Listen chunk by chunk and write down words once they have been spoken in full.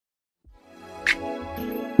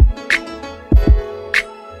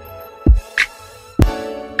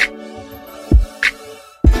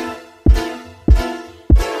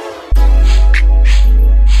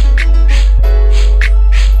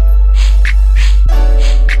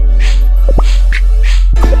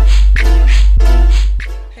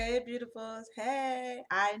menopause. Hey,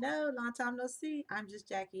 I know, long time no see. I'm just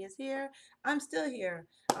Jackie is here. I'm still here.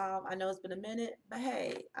 I know it's been a minute, but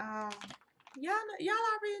hey, y'all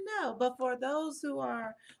already know. But for those who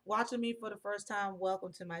are watching me for the first time,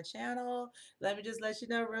 welcome to my channel. Let me just let you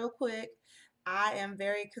know real quick. I am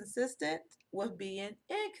very consistent with being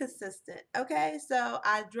inconsistent. Okay, so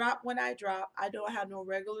I drop when I drop. I don't have no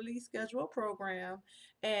regularly scheduled program,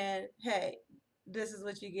 and hey, this is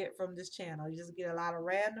what you get from this channel. You just get a lot of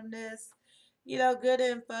randomness, good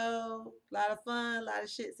info, a lot of fun, a lot of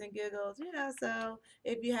shits and giggles. So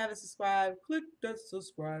if you haven't subscribed, click that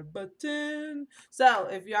subscribe button. So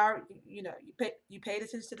if you are, you paid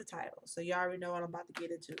attention to the title, so you already know what I'm about to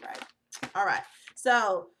get into, right? All right.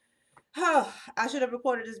 So, I should have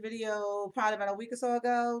recorded this video probably about a week or so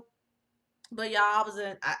ago. But y'all,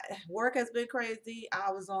 work has been crazy.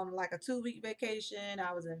 I was on like a 2 week vacation.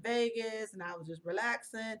 I was in Vegas and I was just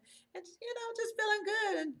relaxing and just feeling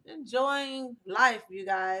good and enjoying life, you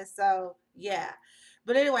guys. So yeah.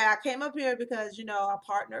 But anyway, I came up here because I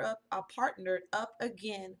partnered up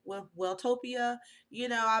again with Welltopia.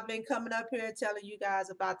 I've been coming up here telling you guys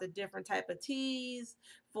about the different type of teas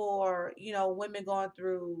for women going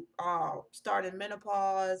through starting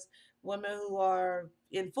menopause, women who are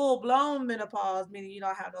in full blown menopause, meaning you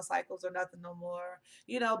don't have no cycles or nothing no more,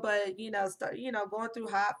 but start going through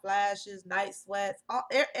hot flashes, night sweats,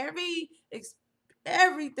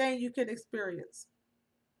 everything you can experience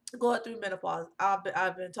going through menopause. I've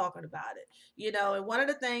been talking about it, and one of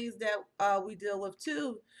the things that we deal with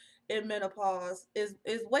too in menopause is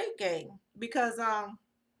weight gain because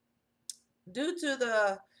due to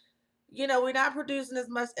the we're not producing as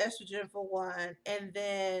much estrogen for one, and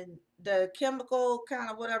then the chemical kind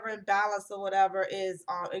of whatever imbalance or whatever is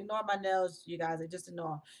ignore my nails, you guys, just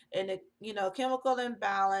ignore 'em. And the chemical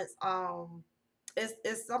imbalance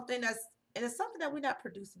is something it's something that we're not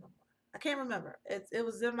producing no more. I can't remember. It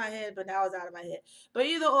was in my head, but now it's out of my head. But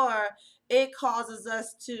either or, it causes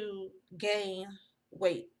us to gain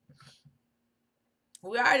weight.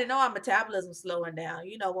 We already know our metabolism slowing down.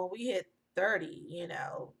 When we hit 30,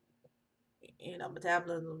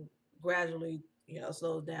 metabolism gradually,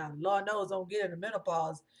 slows down. Lord knows don't get into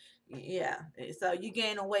menopause. Yeah. So you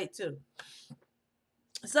gain on weight too.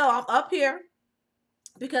 So I'm up here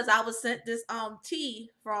because I was sent this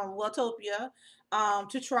tea from Welltopia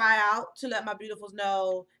to try out to let my beautifuls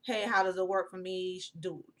know, hey, how does it work for me?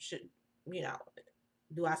 You know,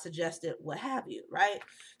 do I suggest it? What have you, right?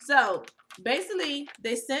 So basically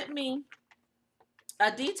they sent me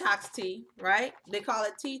a detox tea, right? They call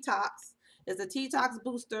it Teatox. It's a Teatox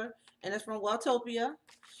booster, and it's from Welltopia.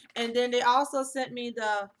 And then they also sent me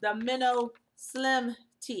the MenoSlim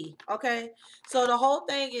tea. Okay, so the whole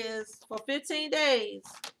thing is for 15 days.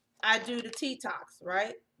 I do the Teatox,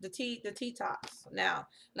 right? The Teatox. Now,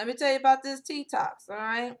 let me tell you about this Teatox. All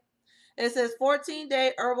right. It says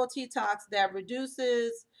 14-day herbal detox that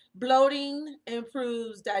reduces bloating,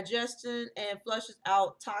 improves digestion, and flushes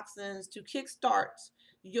out toxins to kickstart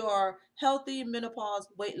your healthy menopause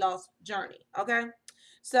weight loss journey. Okay,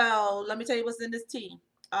 so let me tell you what's in this tea.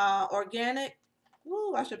 Organic.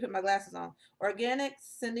 Woo, I should put my glasses on. Organic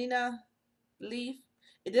senina leaf.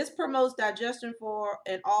 This promotes digestion for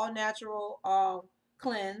an all natural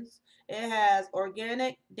cleanse. It has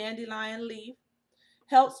organic dandelion leaf,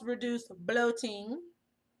 helps reduce bloating.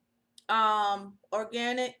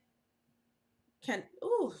 Organic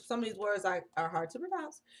some of these words are hard to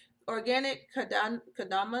pronounce. Organic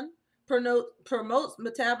cardamom promotes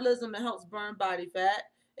metabolism and helps burn body fat.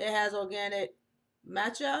 It has organic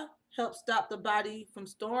matcha, helps stop the body from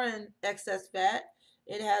storing excess fat.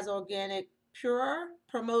 It has organic pure,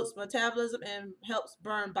 promotes metabolism and helps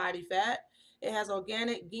burn body fat. It has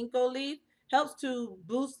organic ginkgo leaf, helps to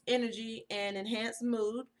boost energy and enhance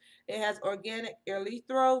mood. It has organic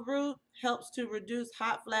erythro root, helps to reduce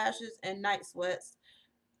hot flashes and night sweats.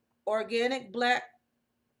 Organic black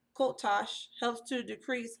potash helps to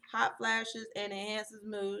decrease hot flashes and enhances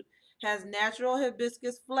mood. Has natural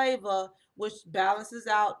hibiscus flavor, which balances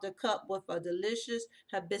out the cup with a delicious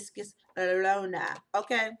hibiscus alona.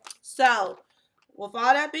 Okay, so with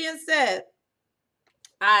all that being said,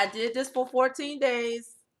 I did this for 14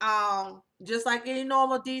 days. Just like any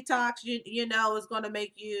normal detox, it's gonna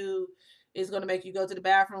make you go to the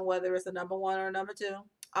bathroom, whether it's a number one or a number two.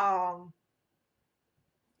 Um,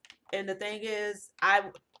 and the thing is,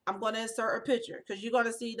 I'm gonna insert a picture because you're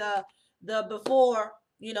gonna see the before,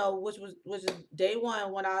 which is day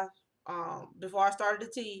one when I before I started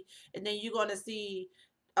the tea, and then you're gonna see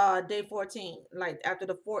day 14, like after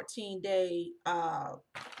the 14-day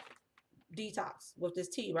detox with this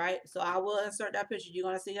tea, right? So I will insert that picture. You're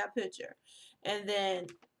gonna see that picture, and then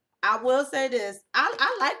I will say this.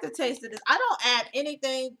 I like the taste of this. I don't add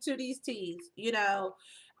anything to these teas. You know,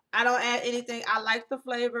 I don't add anything. I like the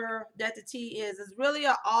flavor that the tea is. It's really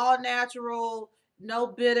an all natural, no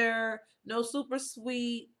bitter, no super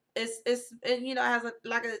sweet. It's and you know, it has a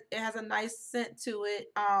it has a nice scent to it.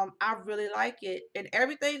 I really like it. And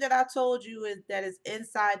everything that I told you is that is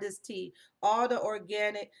inside this tea. All the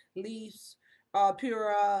organic leaves,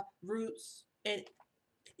 pura roots, and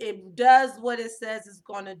it does what it says it's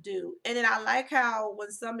gonna do. And then I like how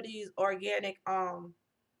when some of these organic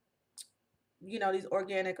you know, these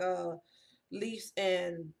organic leaves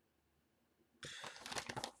and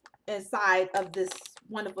inside of this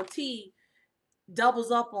wonderful tea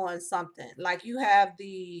doubles up on something. Like you have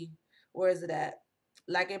the, where is it at?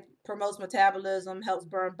 Like it promotes metabolism, helps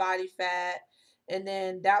burn body fat, and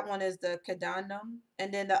then that one is the cadonum,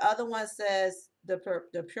 and then the other one says the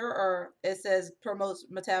purer. It says promotes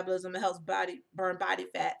metabolism and helps body burn body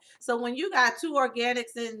fat. So when you got two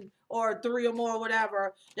organics in or three or more,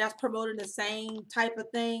 whatever, that's promoting the same type of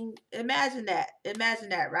thing. Imagine that. Imagine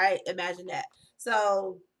that, right? Imagine that.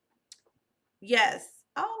 So yes.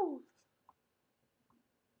 Oh,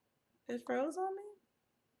 it froze on me.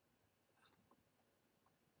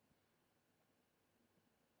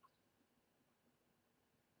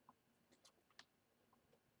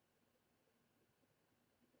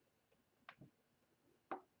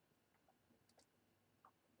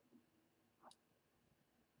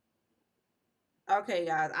 Okay,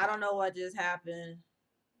 guys, I don't know what just happened.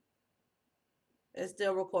 It's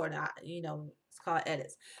still recording. You know, it's called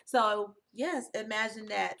edits. So, yes, imagine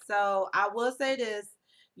that. So, I will say this.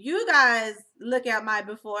 You guys look at my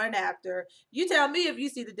before and after. You tell me if you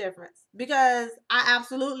see the difference because I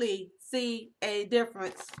absolutely see a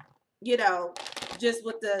difference, you know, just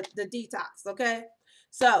with the detox, okay?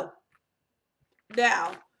 So,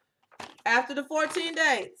 now, after the 14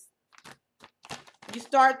 days, you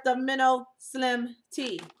start the MenoSlim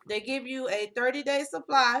tea. They give you a 30-day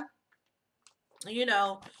supply, you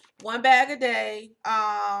know, one bag a day.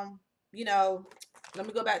 You know, let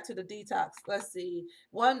me go back to the detox. Let's see.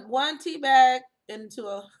 One tea bag into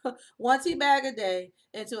a one tea bag a day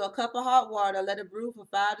into a cup of hot water. Let it brew for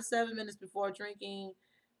 5 to 7 minutes before drinking.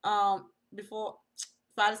 Before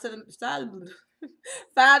 5 to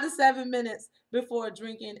 7 minutes before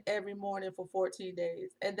drinking every morning for 14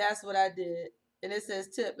 days. And that's what I did. And it says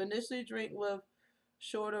tip: initially drink with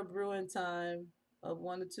shorter brewing time of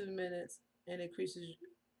 1 to 2 minutes, and increases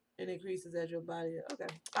as your body. Okay.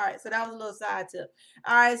 All right. So that was a little side tip.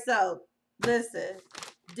 All right. So listen,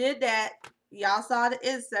 did that. Y'all saw the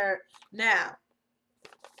insert. Now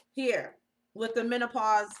here with the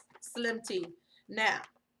menopause slim tea. Now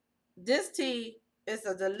this tea is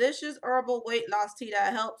a delicious herbal weight loss tea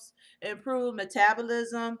that helps improve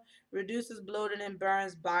metabolism, reduces bloating, and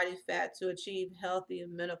burns body fat to achieve healthy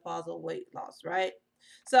menopausal weight loss, right?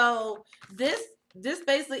 So this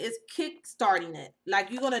basically is kick starting it.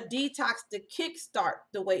 Like you're gonna detox to kick start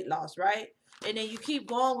the weight loss, right? And then you keep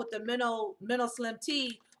going with the Meno Slim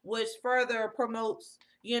tea, which further promotes,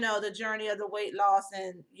 you know, the journey of the weight loss,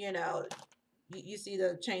 and you know, you see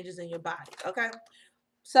the changes in your body. Okay.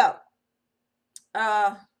 So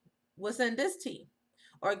uh what's in this tea?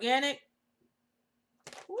 Organic,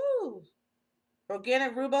 woo,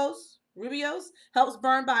 organic rubios helps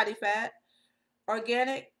burn body fat.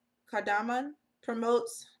 Organic cardamom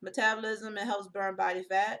promotes metabolism and helps burn body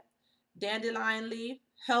fat. Dandelion leaf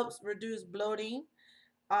helps reduce bloating.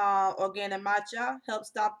 Organic matcha helps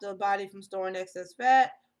stop the body from storing excess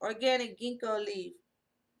fat. Organic ginkgo leaf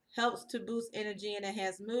helps to boost energy and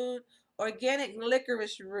enhance mood. Organic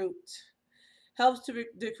licorice root helps to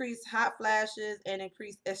decrease hot flashes and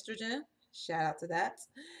increase estrogen. Shout out to that.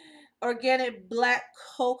 Organic black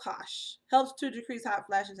cohosh helps to decrease hot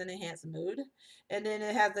flashes and enhance mood. And then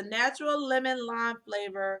it has a natural lemon lime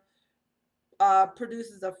flavor,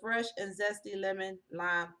 produces a fresh and zesty lemon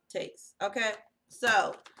lime taste. Okay,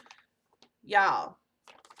 so y'all,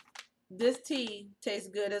 this tea tastes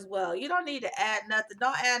good as well. You don't need to add nothing.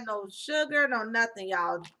 Don't add no sugar, no nothing,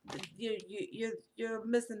 y'all. You're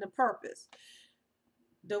missing the purpose.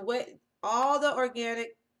 The way all the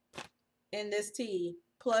organic in this tea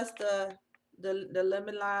plus the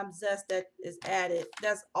lemon lime zest that is added,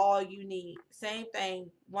 that's all you need. Same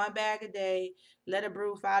thing, one bag a day, let it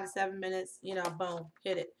brew 5 to 7 minutes, you know, boom,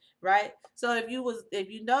 hit it, right? So if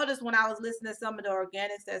you notice when I was listening to some of the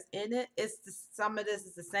organics that's in it, some of this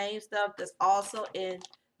is the same stuff that's also in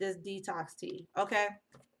this detox tea. Okay,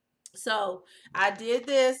 so I did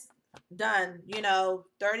this, done, you know,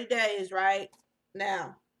 30 days, right?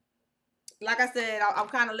 Now, like I said, I'm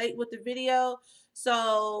kind of late with the video.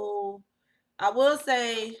 So I will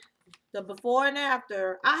say the before and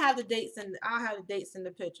after. I'll have the dates in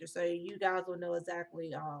the picture, so you guys will know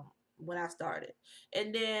exactly when I started.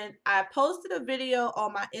 And then I posted a video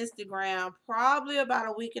on my Instagram probably about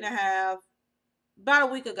a week and a half, about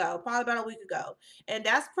a week ago, probably about a week ago. And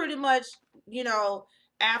that's pretty much, you know,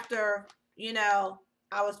 after, you know,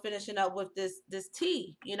 I was finishing up with this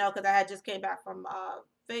tea, because I had just came back from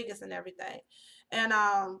Vegas and everything. And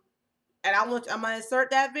I'm gonna insert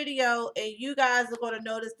that video, and you guys are gonna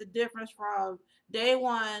notice the difference from day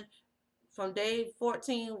one, from day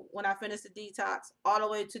 14 when I finished the detox, all the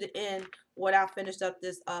way to the end when I finished up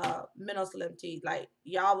this MenoSlim tea. Like,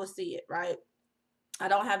 y'all will see it, right? I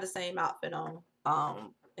don't have the same outfit on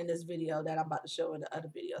in this video that I'm about to show in the other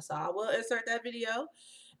video. So I will insert that video.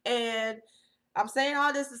 And I'm saying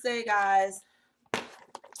all this to say, guys,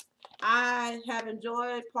 I have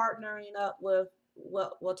enjoyed partnering up with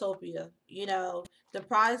Welltopia. The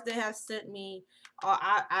products they have sent me,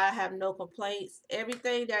 I have no complaints.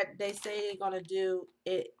 Everything that they say they're gonna do,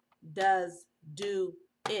 it does do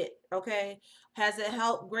it. Okay, has it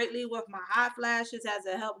helped greatly with my hot flashes? Has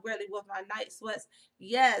it helped greatly with my night sweats?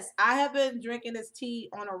 Yes, I have been drinking this tea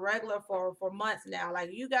on a regular for months now.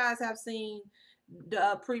 Like, you guys have seen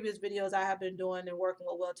the previous videos I have been doing and working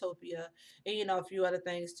with Welltopia, and a few other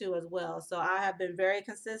things too as well. So I have been very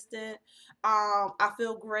consistent. I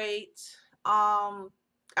feel great. I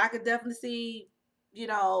could definitely see,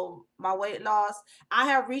 my weight loss. I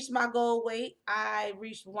have reached my goal weight. I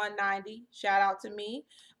reached 190. Shout out to me.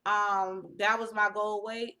 That was my goal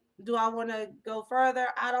weight. Do I want to go further?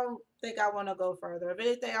 I don't think I want to go further. If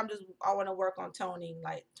anything, I want to work on toning,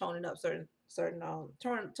 like toning up certain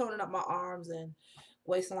toning up my arms and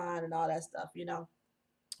waistline and all that stuff.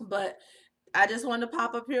 But I just want to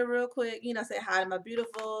pop up here real quick, say hi to my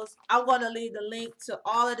beautifuls. I'm going to leave the link to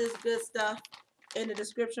all of this good stuff in the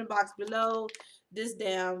description box below. This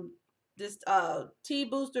tea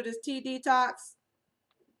booster, this tea detox.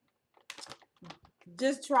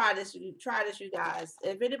 Just try this. Try this, you guys.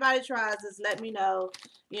 If anybody tries this, let me know.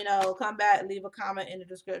 Come back and leave a comment in the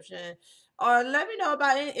description, or let me know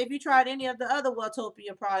about if you tried any of the other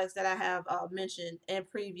Welltopia products that I have mentioned in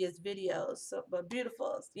previous videos. So, but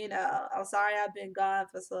beautifuls, I'm sorry I've been gone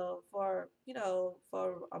for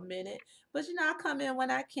a minute, but I come in when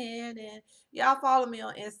I can, and y'all follow me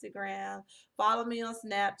on Instagram, follow me on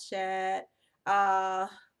Snapchat. Uh,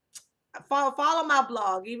 follow my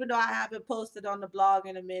blog, even though I haven't posted on the blog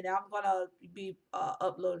in a minute. I'm gonna be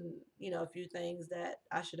uploading a few things that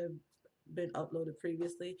I should have been uploaded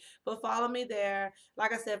previously, but follow me there.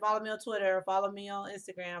 Like I said, follow me on Twitter, follow me on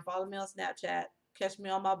Instagram, follow me on Snapchat, catch me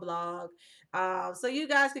on my blog, so you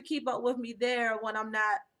guys can keep up with me there when I'm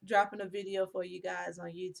not dropping a video for you guys on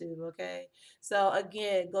YouTube. Okay, so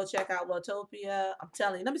again, go check out Welltopia. I'm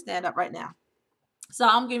telling you, let me stand up right now. So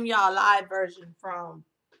I'm giving y'all a live version from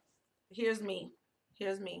here's me.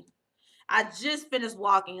 Here's me. I just finished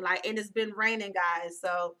walking, like, and it's been raining, guys.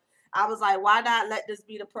 So I was like, why not let this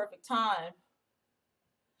be the perfect time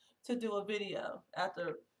to do a video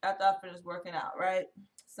after I finish working out, right?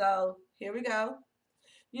 So here we go.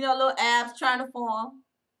 Little abs trying to form.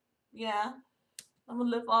 Yeah. I'm gonna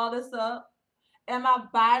lift all this up. And my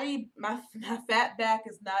body, my fat back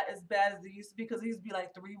is not as bad as it used to be, because it used to be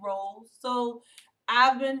like 3 rolls. So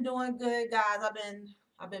I've been doing good, guys. I've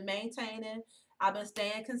been maintaining. I've been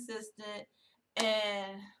staying consistent,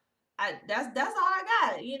 and that's all I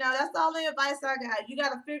got. That's the only advice I got. You got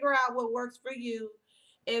to figure out what works for you,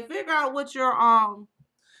 and figure out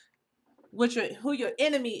who your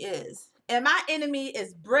enemy is. And my enemy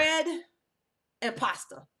is bread and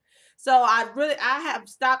pasta. So I have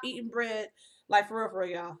stopped eating bread, like, for real,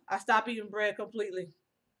 y'all. I stopped eating bread completely.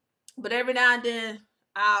 But every now and then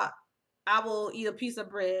I will eat a piece of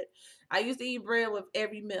bread. I used to eat bread with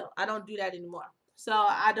every meal. I don't do that anymore. So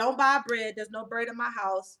I don't buy bread. There's no bread in my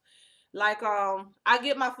house. Like, I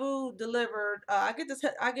get my food delivered. I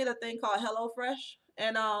get a thing called HelloFresh.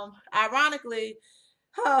 And ironically,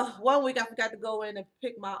 one week I forgot to go in and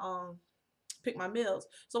pick my meals.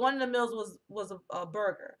 So one of the meals was a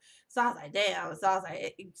burger. So I was like, damn. So I was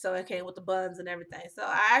like, so it came with the buns and everything. So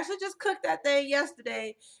I actually just cooked that thing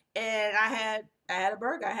yesterday, and I had a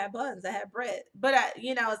burger, I had buns, I had bread. But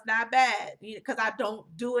it's not bad, because I don't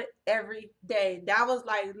do it every day. That was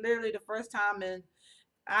like literally the first time in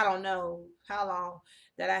I don't know how long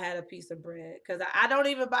that I had a piece of bread, because I don't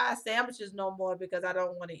even buy sandwiches no more, because I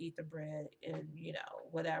don't want to eat the bread and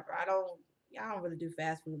whatever. I don't really do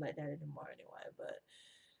fast food like that anymore anyway, but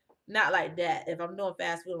not like that. If I'm doing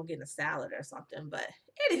fast food, I'm getting a salad or something. But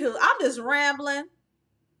anywho, I'm just rambling.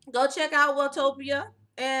 Go check out Welltopia,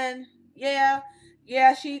 and yeah,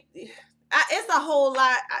 she. It's a whole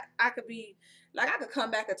lot. I could be like, I could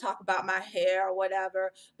come back and talk about my hair or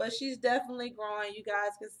whatever, but she's definitely growing. You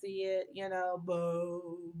guys can see it, you know,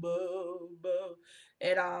 boo, boo, boo.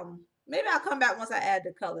 And maybe I'll come back once I add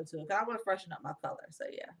the color to it because I want to freshen up my color. So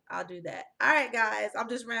yeah, I'll do that. All right, guys, I'm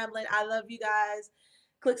just rambling. I love you guys.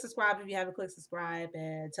 Click subscribe if you haven't clicked subscribe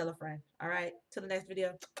and tell a friend. All right, till the next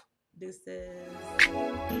video. Deuces.